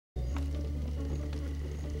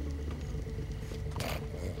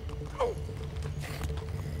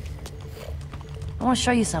I want to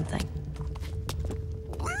show you something.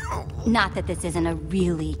 Not that this isn't a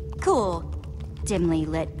really cool, dimly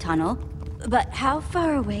lit tunnel, but how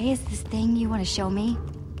far away is this thing you want to show me?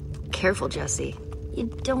 Careful, Jesse. You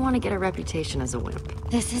don't want to get a reputation as a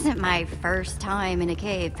wimp. This isn't my first time in a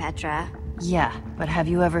cave, Petra. Yeah, but have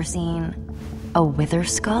you ever seen a wither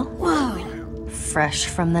skull? Whoa! Fresh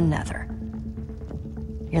from the Nether.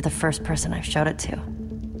 You're the first person I've showed it to.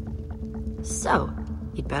 So,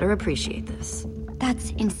 you'd better appreciate this.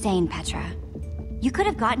 That's insane, Petra. You could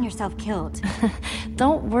have gotten yourself killed.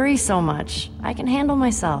 Don't worry so much. I can handle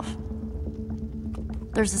myself.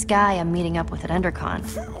 There's this guy I'm meeting up with at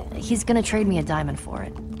EnderCon. He's gonna trade me a diamond for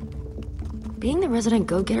it. Being the resident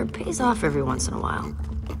go-getter pays off every once in a while.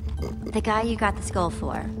 The guy you got the skull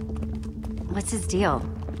for. What's his deal?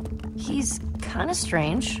 He's kinda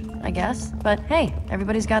strange, I guess. But hey,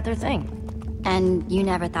 everybody's got their thing. And you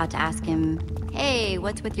never thought to ask him, hey,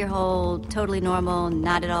 what's with your whole totally normal,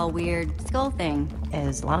 not at all weird skull thing?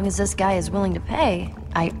 As long as this guy is willing to pay,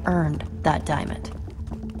 I earned that diamond.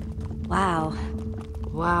 Wow.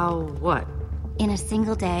 Wow, what? In a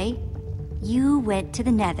single day, you went to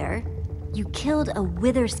the Nether, you killed a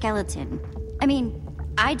wither skeleton. I mean,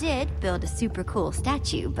 I did build a super cool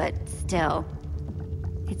statue, but still.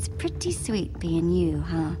 It's pretty sweet being you,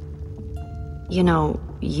 huh? You know,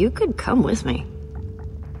 you could come with me.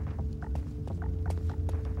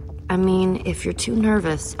 I mean, if you're too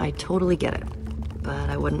nervous, I totally get it. But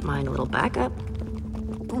I wouldn't mind a little backup.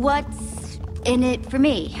 What's in it for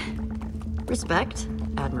me? Respect,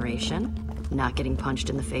 admiration, not getting punched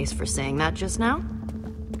in the face for saying that just now.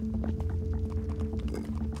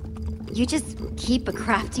 You just keep a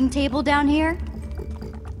crafting table down here?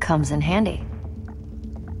 Comes in handy.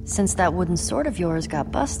 Since that wooden sword of yours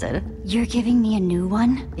got busted... You're giving me a new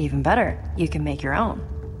one? Even better, you can make your own.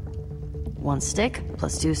 1 stick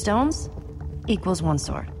plus 2 stones equals 1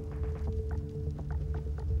 sword.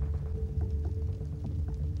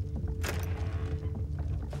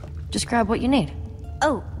 Just grab what you need.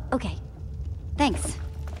 Oh, okay. Thanks.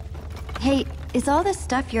 Hey, is all this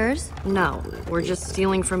stuff yours? No, we're just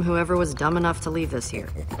stealing from whoever was dumb enough to leave this here.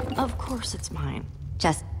 Of course it's mine.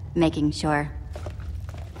 Just making sure.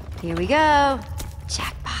 Here we go.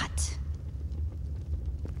 Jackpot.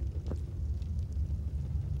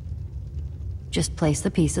 Just place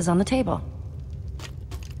the pieces on the table.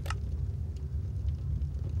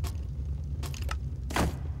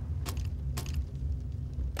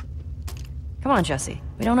 Come on, Jesse.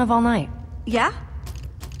 We don't have all night. Yeah?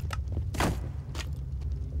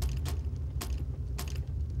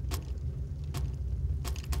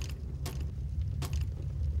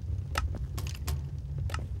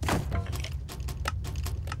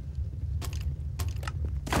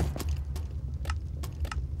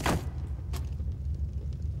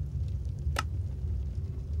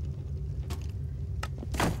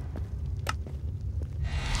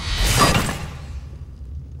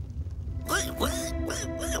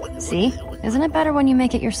 See? Isn't it better when you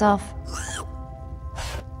make it yourself?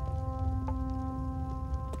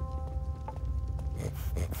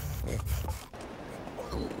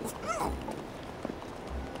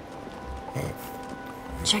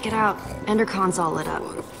 Check it out. EnderCon's all lit up.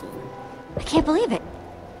 I can't believe it.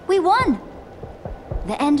 We won!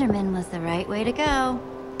 The Enderman was the right way to go.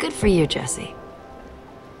 Good for you, Jesse.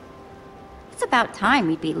 It's about time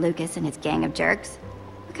we beat Lucas and his gang of jerks.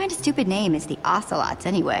 What kind of stupid name is the Ocelots,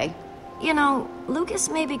 anyway? You know, Lucas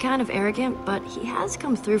may be kind of arrogant, but he has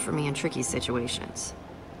come through for me in tricky situations.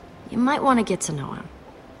 You might want to get to know him.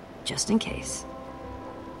 Just in case.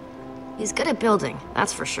 He's good at building,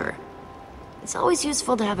 that's for sure. It's always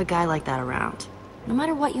useful to have a guy like that around, no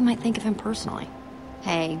matter what you might think of him personally.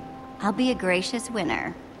 Hey, I'll be a gracious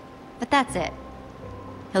winner. But that's it.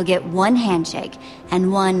 He'll get 1 handshake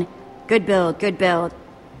and 1 good build, good build.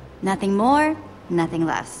 Nothing more, nothing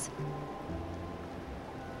less.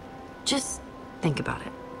 Just think about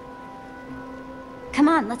it. Come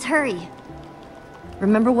on, let's hurry.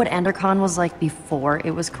 Remember what EnderCon was like before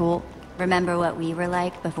it was cool? Remember what we were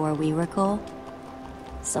like before we were cool?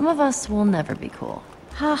 Some of us will never be cool.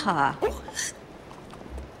 Haha.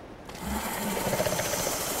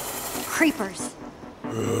 Creepers.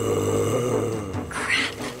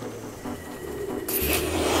 Crap.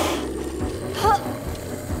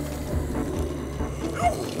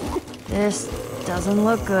 This doesn't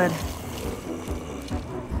look good.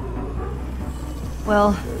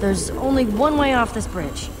 Well, there's only one way off this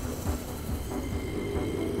bridge.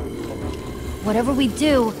 Whatever we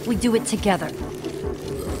do it together.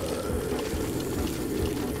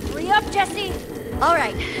 Hurry up, Jesse! All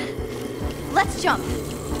right, let's jump.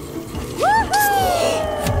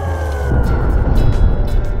 Woohoo!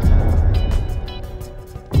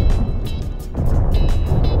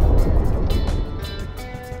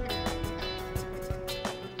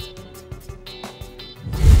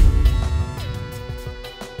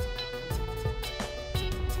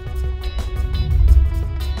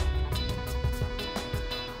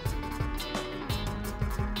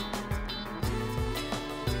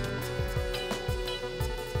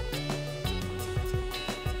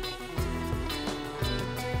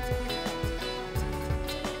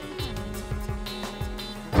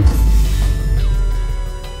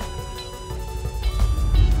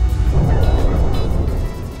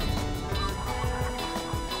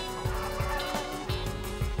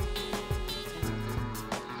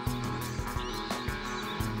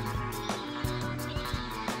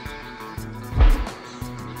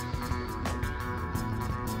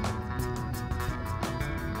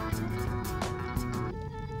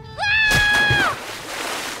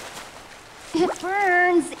 It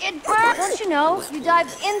burns! It burns! Don't you know? You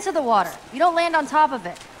dive into the water. You don't land on top of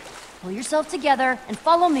it. Pull yourself together and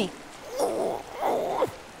follow me.